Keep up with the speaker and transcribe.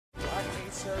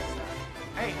sir.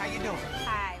 Hey, how you doing?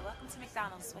 Hi, welcome to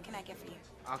McDonald's. What can I get for you?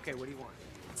 Okay, what do you want?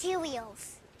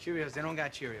 Cheerios. Cheerios, they don't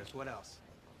got Cheerios. What else?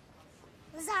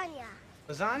 Lasagna.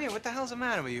 Lasagna? What the hell's the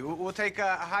matter with you? We'll take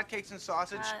hotcakes and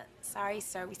sausage. Sorry,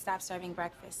 sir. We stopped serving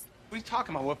breakfast. What are you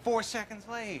talking about? We're 4 seconds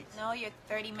late. No, you're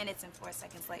 30 minutes and 4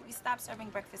 seconds late. We stopped serving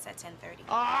breakfast at 10:30.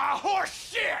 Ah,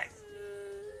 horse shit!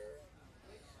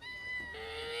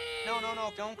 No,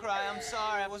 don't cry. I'm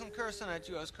sorry. I wasn't cursing at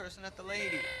you. I was cursing at the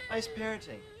lady. Nice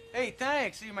parenting. Hey,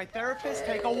 thanks. You're my therapist.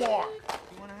 Take a walk.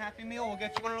 You want a Happy Meal? We'll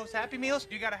get you one of those Happy Meals.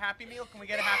 You got a Happy Meal? Can we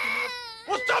get a Happy Meal?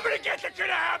 Will somebody get the kid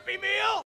a Happy Meal?